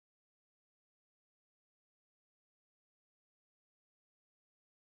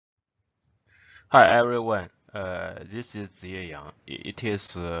Hi everyone, this is Ziye. It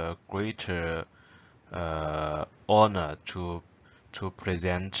is a great honor to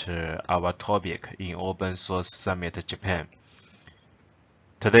present our topic in Open Source Summit Japan.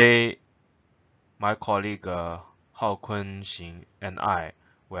 Today, my colleague Haokun Xin and I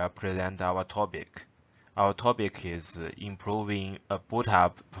will present our topic. Our topic is improving a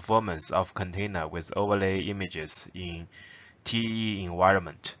Bootup performance of container with overlay images in TE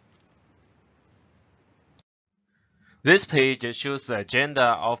environment. This page shows the agenda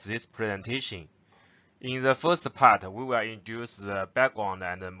of this presentation. In the first part, we will introduce the background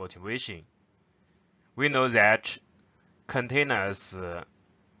and the motivation. We know that containers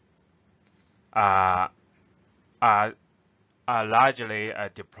are, are, are largely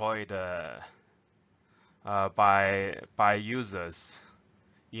deployed by users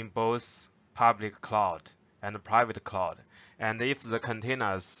in both public cloud and private cloud. And if the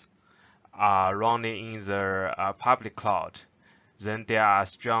containers are running in the public cloud, then there are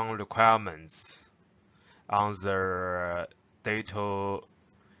strong requirements on the data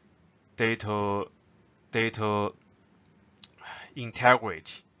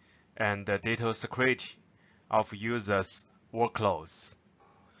integrity and the data security of users' workloads.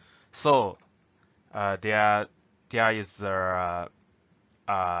 So there is a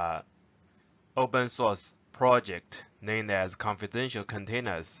open source project named as Confidential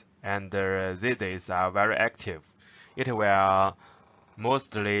Containers, and these days are very active. It will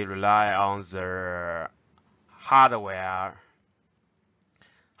mostly rely on the hardware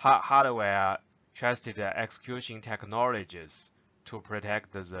trusted execution technologies to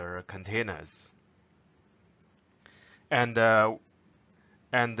protect the containers. And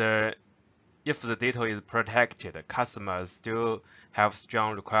if the data is protected, customers still have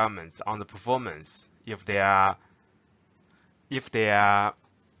strong requirements on the performance if their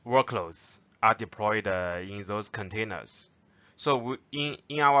workloads are deployed in those containers. So in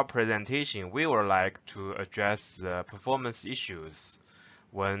our presentation, we would like to address the performance issues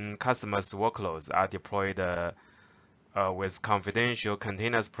when customers' workloads are deployed with confidential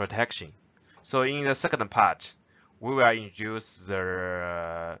containers protection. So in the second part, we will introduce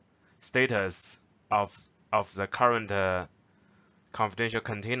the status of the current confidential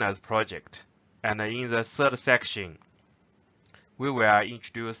containers project. And in the third section, we will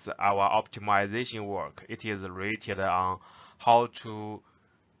introduce our optimization work. It is related on how to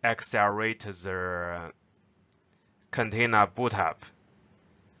accelerate the container bootup,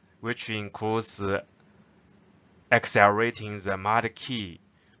 which includes accelerating the multi-key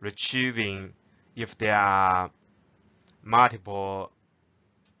retrieving if there are multiple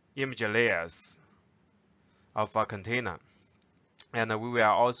image layers of a container. And we will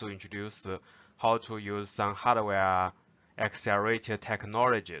also introduce how to use some hardware accelerator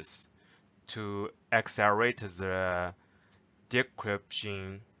technologies to accelerate the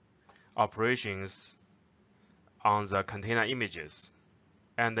decryption operations on the container images.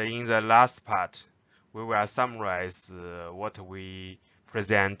 And in the last part, we will summarize what we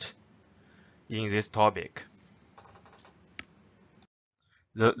present in this topic.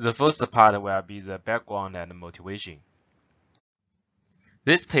 The first part will be the background and motivation.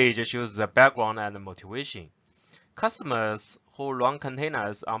 This page shows the background and motivation. Customers who run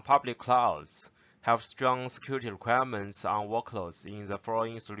containers on public clouds have strong security requirements on workloads in the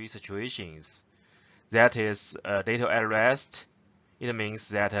following three situations. That is data at rest. It means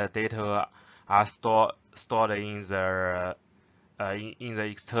that data are stored in the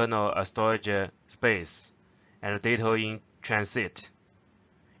external storage space, and data in transit.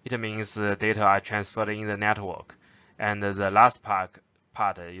 It means data are transferred in the network, and the last part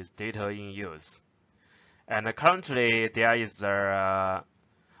is data in use. And currently, there is an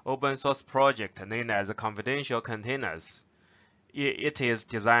open source project named as Confidential Containers. It is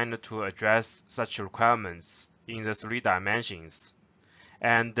designed to address such requirements in the three dimensions.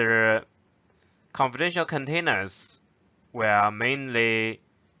 And the confidential containers will mainly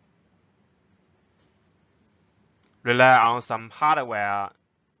rely on some hardware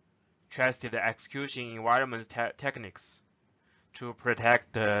trusted execution environment techniques to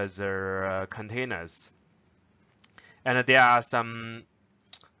protect the containers. And there are some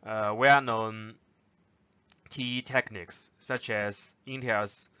well-known TE techniques, such as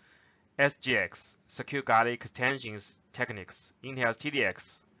Intel's SGX, Secure Guard Extensions techniques, Intel's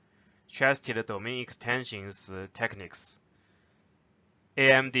TDX, Trusted Domain Extensions techniques,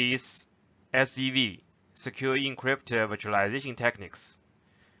 AMD's SEV, Secure Encrypted Virtualization techniques,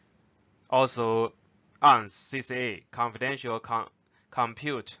 also ARM's CCA, Confidential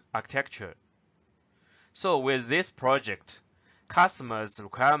Compute Architecture. So with this project, customers'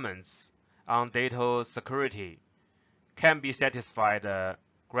 requirements on data security can be satisfied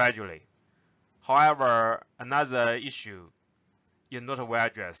gradually. However, another issue is not well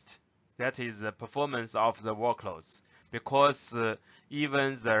addressed. That is the performance of the workloads, because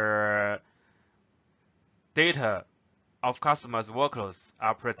even the data of customers' workloads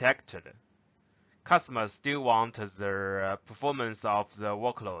are protected. Customers still want the performance of the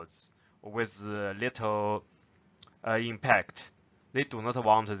workloads with little impact. They do not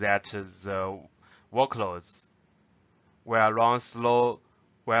want that the workloads will run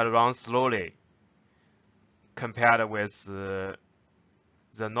slowly compared with the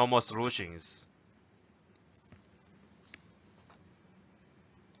normal solutions.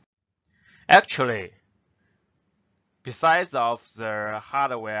 Actually, besides of the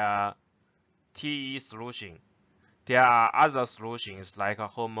hardware TE solution, there are other solutions like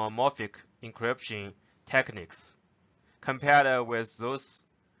homomorphic encryption techniques. Compared with those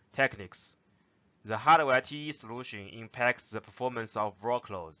techniques, the hardware TE solution impacts the performance of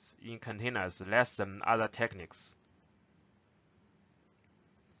workloads in containers less than other techniques.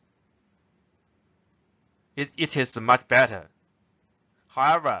 It is much better.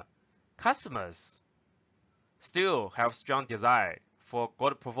 However, customers still have strong desire for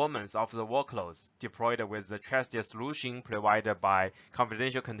good performance of the workloads deployed with the trusted solution provided by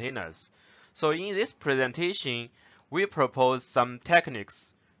confidential containers. So in this presentation, we propose some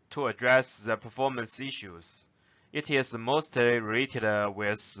techniques to address the performance issues. It is mostly related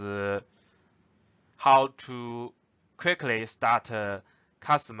with how to quickly start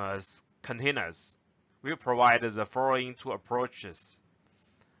customers' containers. We provide the following two approaches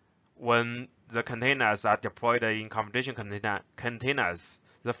when the containers are deployed in confidential containers.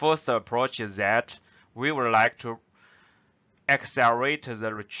 The first approach is that we would like to accelerate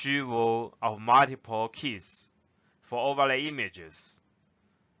the retrieval of multiple keys for overlay images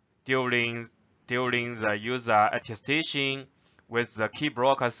during the user attestation with the key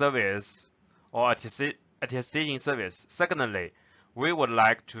broker service or attestation service. Secondly, we would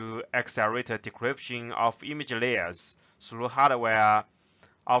like to accelerate the decryption of image layers through hardware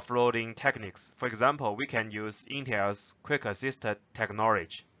offloading techniques. For example, we can use Intel's Quick Assist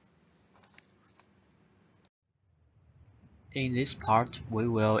technology. In this part, we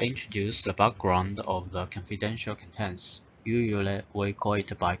will introduce the background of the confidential contents. Usually, we call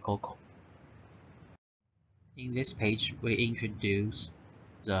it by COCO. In this page, we introduce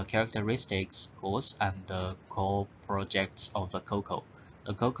the characteristics, goals, and the core projects of the COCO.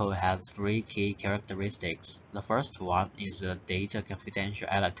 The COCO has three key characteristics. The first one is data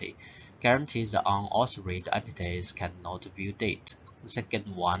confidentiality, guarantees the unauthorized entities cannot view data. The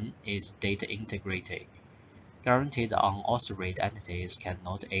second one is data integrity, guarantees the unauthorized entities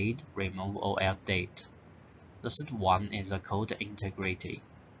cannot aid, remove, or add data. The third one is code integrity,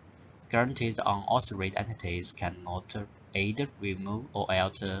 guarantees the unauthorized entities cannot aid, remove, or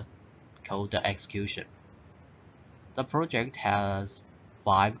alter code execution. The project has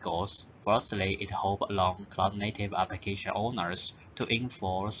 5 goals. Firstly, it helps along cloud-native application owners to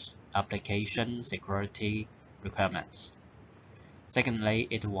enforce application security requirements. Secondly,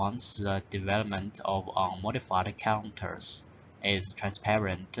 it wants the development of unmodified counters is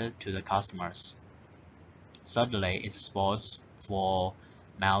transparent to the customers. Thirdly, it supports for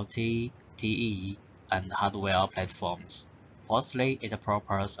multi-TE and hardware platforms. Fourthly, it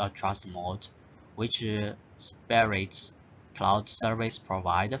proposes a trust mode, which separates cloud service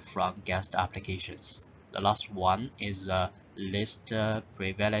provider from guest applications. The last one is the least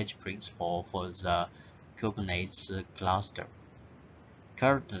privilege principle for the Kubernetes cluster.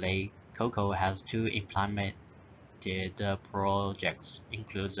 Currently, COCO has 2 implemented projects,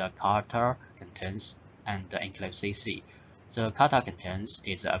 include the Kata contains and the EnclaveCC. The Kata contains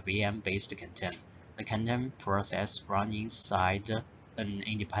is a VM-based content. The content process runs inside an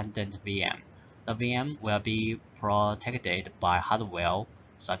independent VM. The VM will be protected by hardware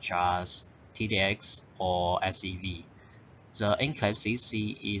such as TDX or SEV. The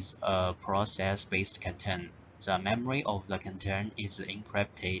EnclaveCC is a process-based content. The memory of the content is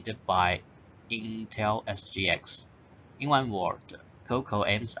encrypted by Intel SGX. In one word, COCO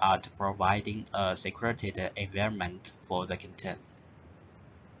aims at providing a security environment for the content.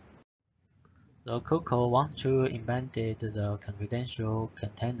 The COCO wants to embed the confidential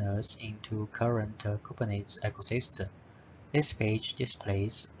containers into current Kubernetes ecosystem. This page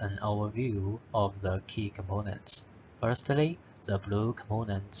displays an overview of the key components. Firstly, the blue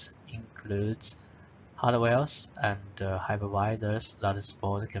components includes hardwares and hypervisors that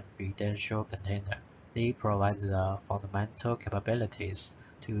support confidential container. They provide the fundamental capabilities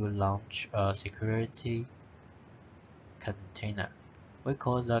to launch a security container. We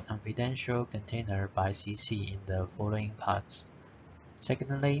call the confidential container by CC in the following parts.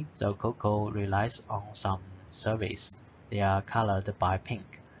 Secondly, the COCO relies on some service. They are colored by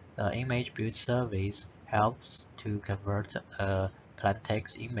pink. The image build service helps to convert a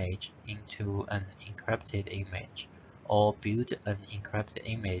plaintext image into an encrypted image, or build an encrypted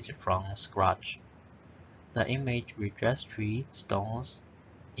image from scratch. The image registry stores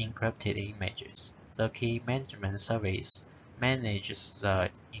encrypted images. The key management service manages the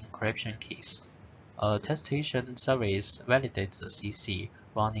encryption keys. A attestation service validates the CC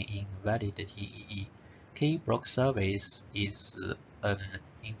running in valid TEE. Key block service is an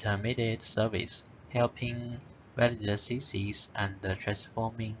intermediate service helping validate CCs and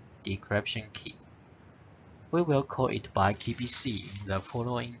transforming decryption key. We will call it by KBC in the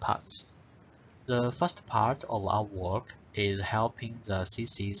following parts. The first part of our work is helping the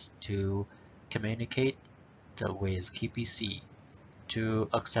CCs to communicate with KBC to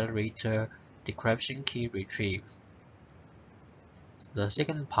accelerate decryption key retrieve. The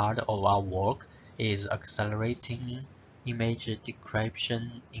second part of our work is accelerating image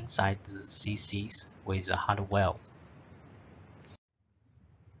decryption inside the CCs with hardware.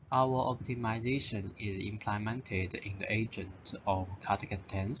 Our optimization is implemented in the agent of cut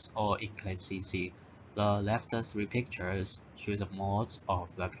contents or enclave CC. The left three pictures show the modes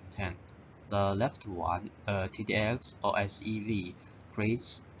of the content. The left one, TDX or SEV,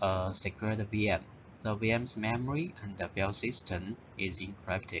 creates a secured VM. The VM's memory and the file system is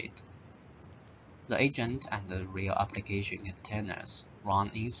encrypted. The agent and the real application containers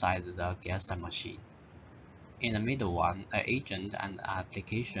run inside the guest machine. In the middle one, an agent and an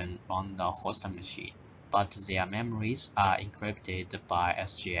application run the host machine, but their memories are encrypted by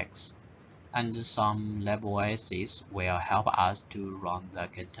SGX. And some LabOSs will help us to run the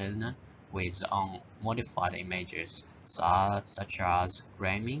container with unmodified images, such as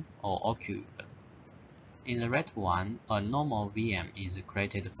Grammy or Ocube. In the right one, a normal VM is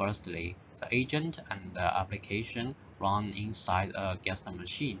created firstly. The agent and the application run inside a guest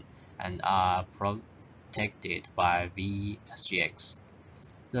machine and are protected by vSGX.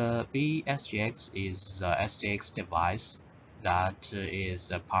 The vSGX is a SGX device that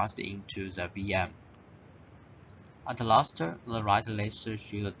is passed into the VM. At last, the right list shows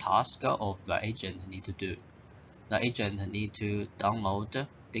the task of the agent need to do. The agent need to download,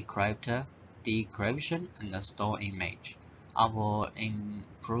 decrypt, decryption, and store image. Our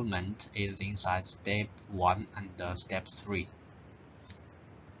improvement is inside step 1 and step 3.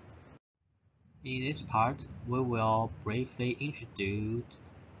 In this part, we will briefly introduce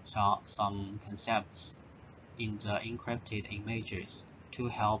some concepts in the encrypted images to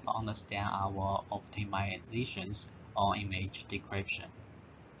help understand our optimizations on image decryption.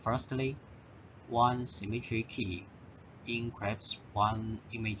 Firstly, one symmetry key encrypts one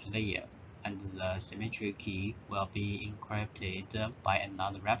image layer, and the symmetry key will be encrypted by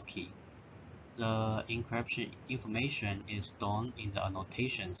another wrap key. The encryption information is stored in the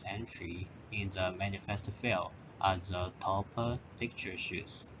annotations entry in the manifest file, as the top picture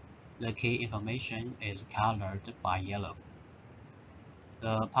shows. The key information is colored by yellow.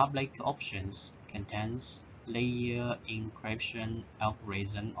 The public options contains layer encryption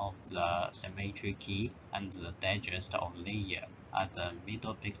algorithm of the symmetry key and the digest of layer, as the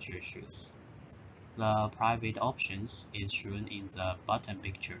middle picture shows. The private options is shown in the bottom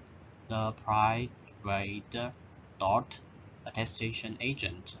picture. The private dot attestation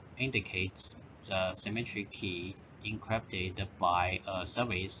agent indicates the symmetry key encrypted by a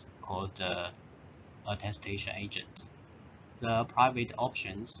service called the attestation agent. The private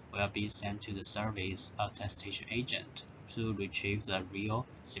options will be sent to the service attestation agent to retrieve the real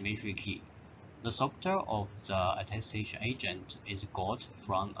symmetry key. The software of the attestation agent is got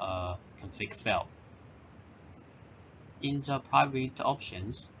from a config file. In the private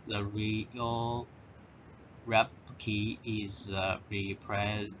options, the real wrap key is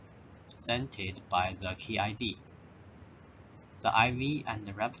represented by the key ID. The IV and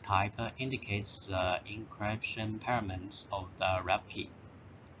the wrap type indicates the encryption parameters of the wrap key.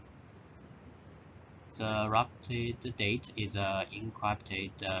 The wrapped date is an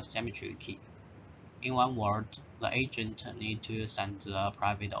encrypted symmetry key. In one word, the agent needs to send the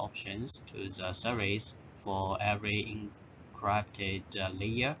private options to the service for every encrypted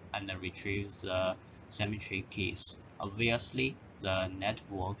layer and retrieve the symmetry keys. Obviously, the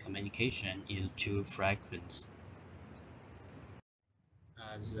network communication is too frequent.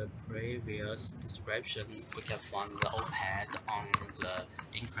 As the previous description, we can find the overhead on the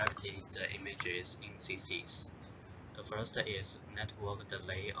encrypted images in CCs. The first is network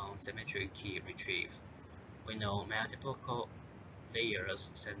delay on symmetry key retrieve. We know multiple layers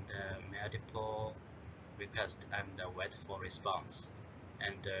send multiple requests and wait for response,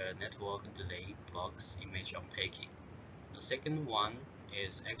 and the network delay blocks image unpacking. The second one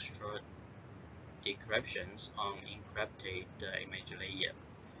is extra decryptions on encrypted image layer.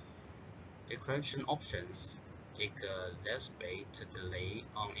 Decryption options exacerbate delay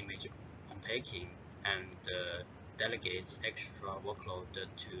on image unpacking and delegates extra workload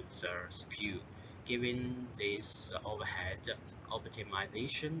to the CPU. Given this overhead,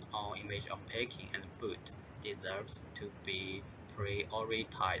 optimization on image unpacking and boot deserves to be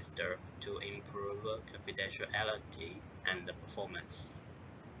prioritized to improve confidentiality and performance.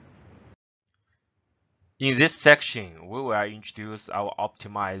 In this section, we will introduce our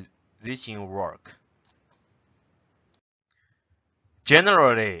optimization work.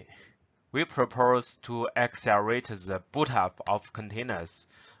 Generally, we propose to accelerate the bootup of containers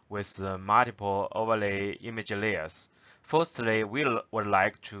with multiple overlay image layers. Firstly, we would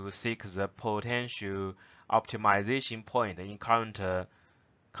like to seek the potential optimization point in current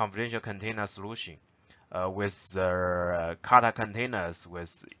confidential container solution with the kata containers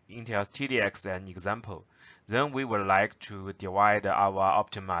with Intel's TDX as an example. Then we would like to divide our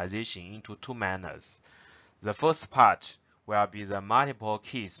optimization into two manners. The first part will be the multiple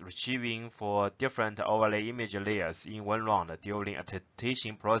keys retrieving for different overlay image layers in one round during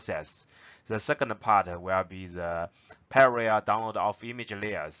attestation process. The second part will be the parallel download of image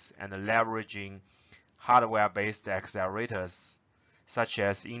layers and leveraging hardware-based accelerators such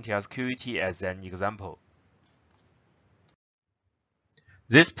as Intel's QET as an example.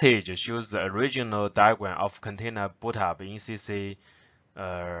 This page shows the original diagram of container bootup in CC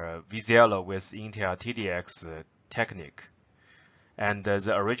V0 with Intel TDX technique. And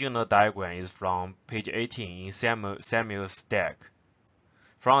the original diagram is from page 18 in Samuel's stack.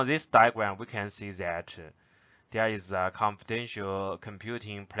 From this diagram, we can see that there is a confidential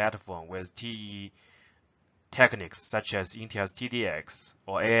computing platform with TE techniques such as Intel's TDX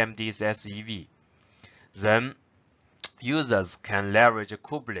or AMD's SEV. Then users can leverage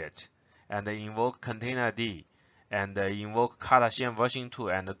kubelet and invoke containerd and invoke kata Xian version 2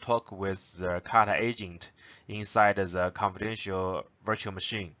 and talk with the kata agent inside the confidential virtual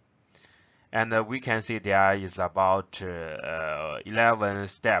machine. And we can see there is about 11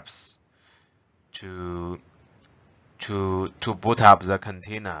 steps to boot up the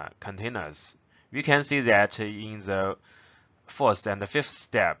containers. We can see that in the fourth and fifth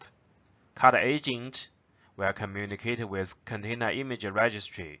step, kata agent will communicate with container image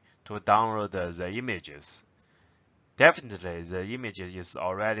registry to download the images. Definitely, the image is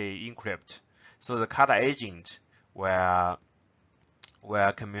already encrypted, so the kata agent will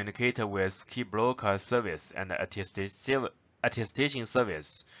communicate with key broker service and attestation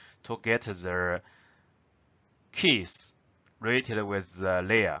service to get the keys related with the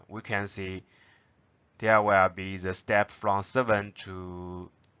layer. We can see there will be the step from 7 to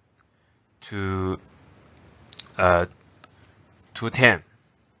 10.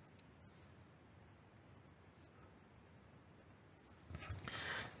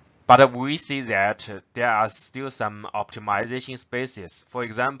 But we see that there are still some optimization spaces. For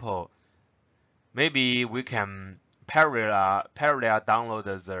example, maybe we can parallel download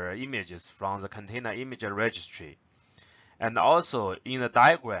the images from the container image registry. And also in the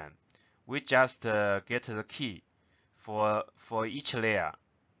diagram, we just get the key for each layer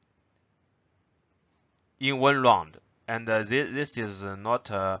in one round. And this is not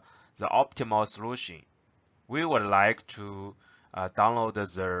the optimal solution. We would like to download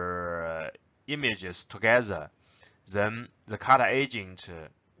the images together. Then the kata agent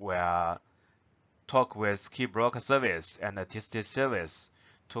will talk with key broker service and attested service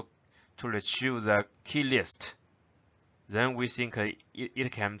to retrieve the key list. Then we think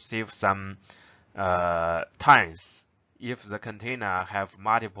it can save some times if the container have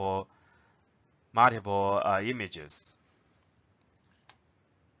multiple images,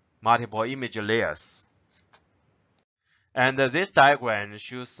 multiple image layers. And this diagram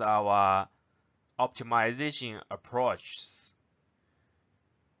shows our optimization approaches.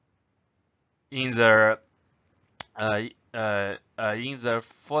 In the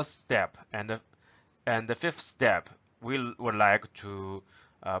fourth step and the fifth step, we would like to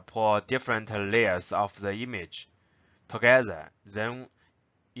pull different layers of the image together. Then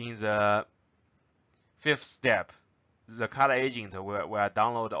in the fifth step, the kata agent will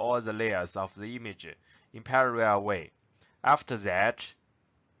download all the layers of the image in parallel way. After that,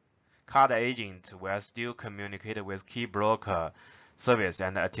 kata agent will still communicate with key broker service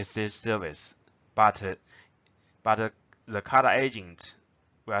and attested service, but the kata agent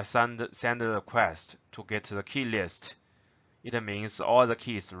will send a request to get the key list It means all the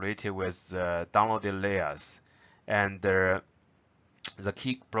keys related with the downloaded layers, and the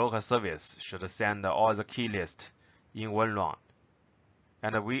key broker service should send all the key list in one run.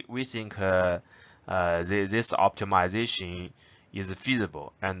 And we think this optimization is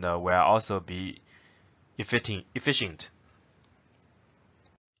feasible and will also be efficient.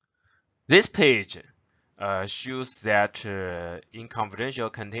 This page shows that in confidential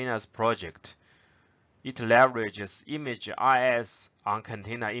containers project, it leverages image IS on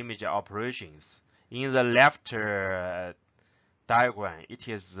container image operations. In the left diagram, it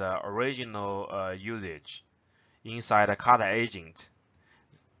is the original usage inside a Kata agent.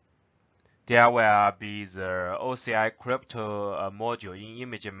 There will be the OCI crypto module in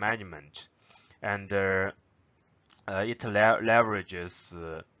image management, and it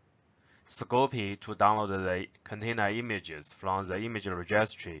leverages Scopy to download the container images from the image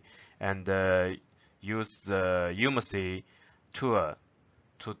registry and use the UMC tool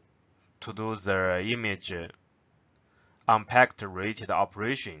to do the image unpacked related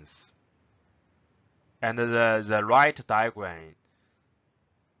operations. And the right diagram,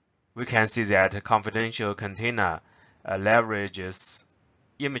 we can see that confidential container leverages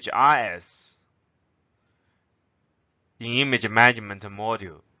image IS in image management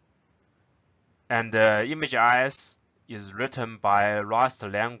module. And image IS is written by Rust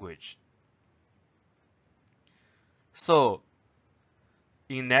language. So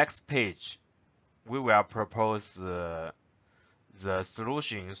in next page, we will propose the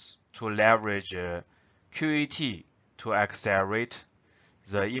solutions to leverage QET to accelerate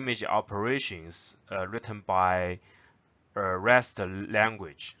the image operations written by Rust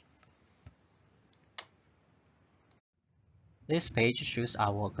language. This page shows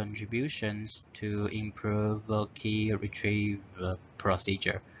our contributions to improve key retrieve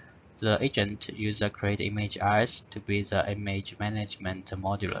procedure. The agent user create image IS to be the image management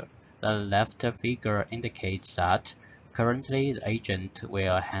module. The left figure indicates that currently the agent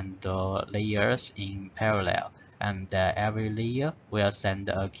will handle layers in parallel, and that every layer will send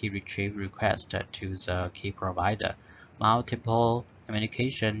a key retrieve request to the key provider. Multiple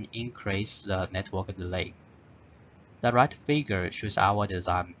communication increase the network delay. The right figure shows our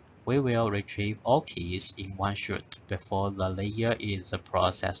design. We will retrieve all keys in one shot before the layer is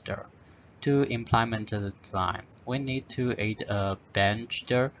processed. To implement the design, we need to add a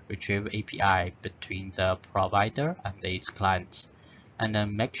benched retrieve API between the provider and its clients, and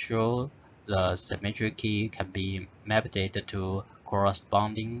then make sure the symmetric key can be mapped to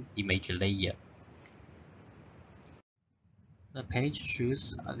corresponding image layer. The page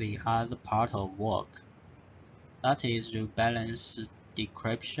shows the other part of work. That is to balance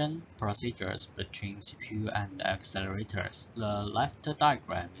decryption procedures between CPU and accelerators. The left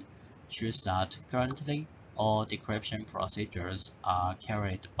diagram shows that currently all decryption procedures are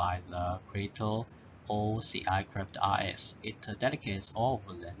carried by the Crypto OCI Crypt RS. It dedicates all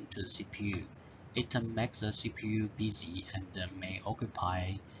of them to the CPU. It makes the CPU busy and may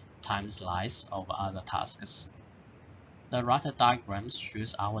occupy time slice of other tasks. The right diagram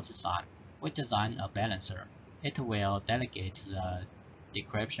shows our design. We design a balancer. It will delegate the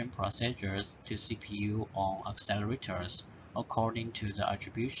decryption procedures to CPU on accelerators according to the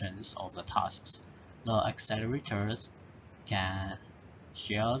attributions of the tasks. The accelerators can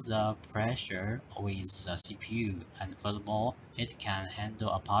share the pressure with the CPU, and furthermore, it can handle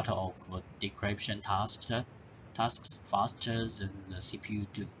a part of decryption tasks faster than the CPU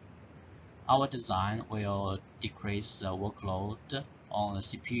do. Our design will decrease the workload on the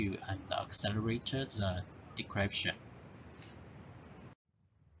CPU and accelerate the decryption.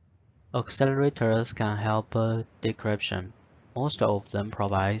 Accelerators can help decryption. Most of them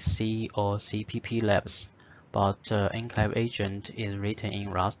provide C or CPP labs, but enclave agent is written in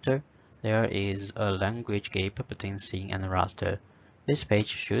Rust. There is a language gap between C and Rust. This page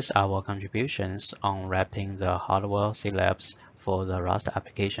shows our contributions on wrapping the hardware C labs for the Rust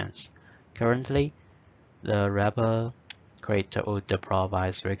applications. Currently, the wrapper crate would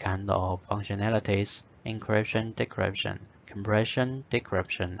provide three kinds of functionalities: encryption, decryption, compression,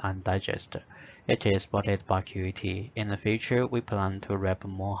 decryption, and digest. It is supported by QET. In the future, we plan to wrap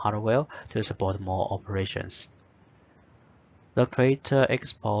more hardware to support more operations. The crate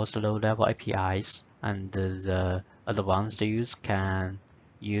exports low-level APIs, and the advanced use can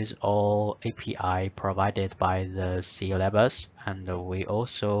use all API provided by the C labels, and we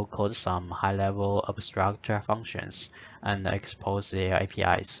also code some high-level abstract functions and expose their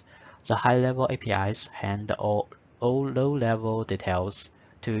APIs. The high-level APIs handle all low-level details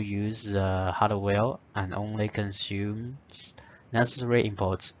to use the hardware and only consumes necessary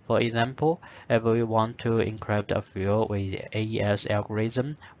inputs. For example, if we want to encrypt a field with AES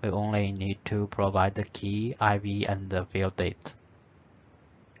algorithm, we only need to provide the key, IV, and the field date.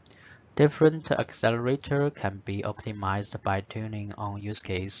 Different accelerator can be optimized by tuning on use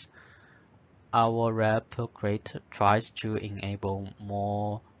case. Our rep crate tries to enable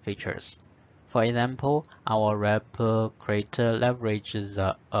more features. For example, our rep crate leverages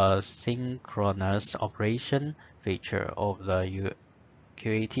the asynchronous operation feature of the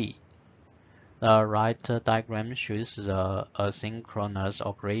QAT. The right diagram shows the asynchronous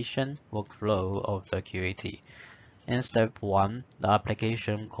operation workflow of the QAT. In step 1, the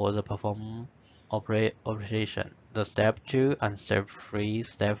application calls the perform operation. The step 2 and step 3,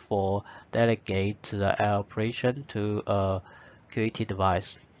 step 4 delegate the operation to a QAT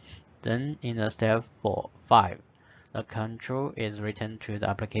device. Then in the step 5, the control is written to the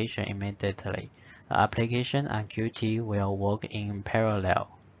application immediately. The application and QT will work in parallel.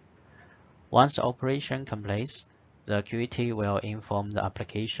 Once the operation completes, the QT will inform the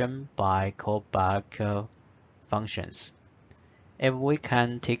application by callback functions. If we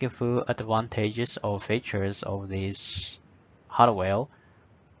can take full advantages or features of this hardware,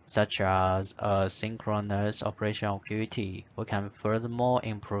 such as a synchronous operation of QT, we can furthermore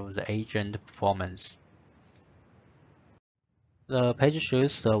improve the agent performance. The page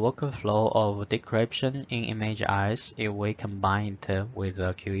shows the workflow of decryption in ImageEyes if we combine it with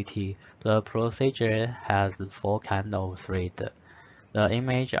the QET. The procedure has 4 kinds of threads. The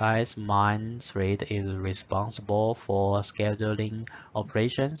ImageEyes main thread is responsible for scheduling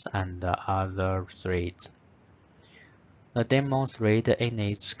operations and the other threads. The daemon thread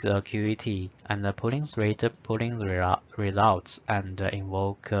inits the QET, and the pulling thread pulling results and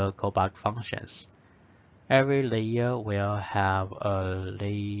invoke callback functions. Every layer will have a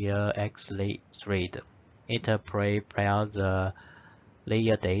layer X thread. It prepares the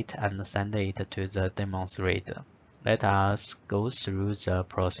layer date and sends it to the daemon thread. Let us go through the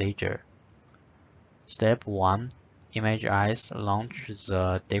procedure. Step 1. ImageEyes launch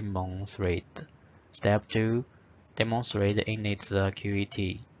the daemon thread. Step 2. Daemon thread inits the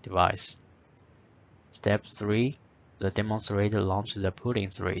QET device. Step 3. The daemon thread launches the pulling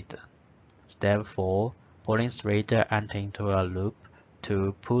thread. Step 4. Pulling thread enter into a loop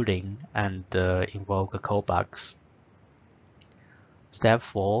to pulling and invoke callbacks. Step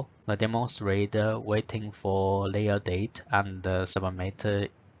 4. The daemon thread waiting for layer date and submit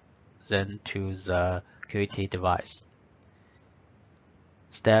them to the QT device.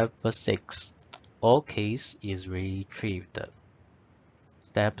 Step 6. All keys is retrieved.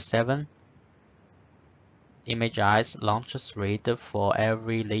 Step 7. ImageEyes launch thread for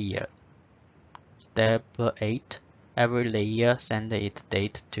every layer. Step 8. Every layer sends its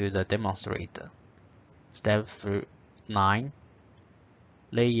date to the daemon thread. Step 9.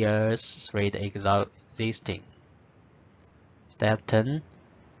 Layers thread existing. Step 10.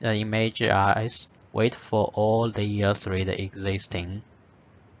 The ImageEyes wait for all layer thread existing.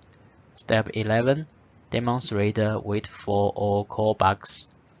 Step 11. Daemon thread wait for all callbacks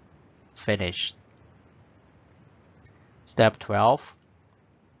finished. Step 12.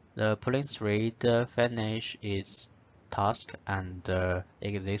 The pulling thread finish its task and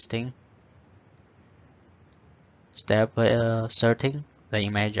existing. Step 13. The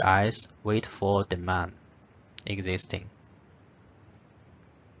ImageEyes wait for demand existing.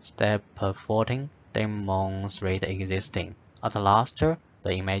 Step 14. Daemon thread existing. At last, the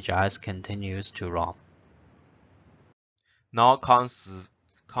ImageEyes continues to run. Now comes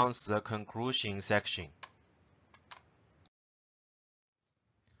the conclusion section.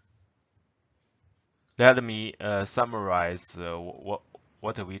 Let me summarize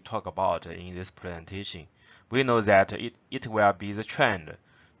what we talk about in this presentation. We know that it will be the trend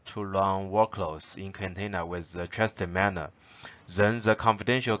to run workloads in container with a trusted manner. Then the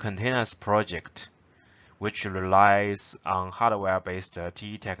confidential containers project, which relies on hardware-based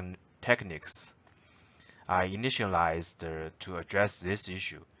TE techniques, are initialized to address this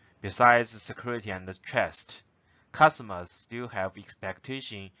issue. Besides security and trust, customers still have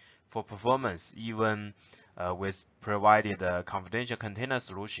expectation for performance even with provided confidential container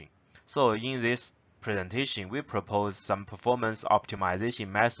solution. So in this presentation, we propose some performance optimization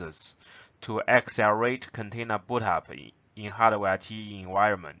methods to accelerate container bootup in hardware TE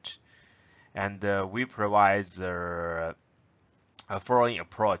environment. And we provide the following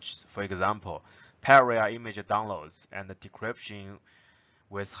approach. For example, parallel image downloads and decryption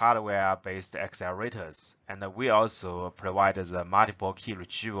with hardware-based accelerators, and we also provide the multiple key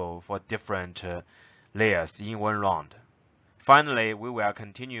retrieval for different layers in one round. Finally, we will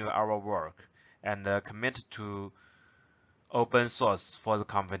continue our work and commit to open source for the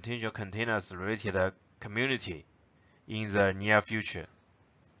confidential containers related community in the near future.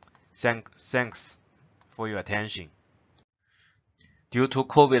 Thanks for your attention. Due to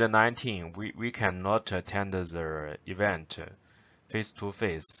COVID-19, we cannot attend the event face to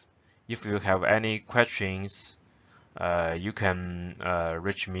face. If you have any questions, you can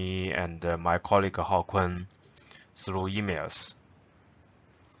reach me and my colleague Haokun through emails.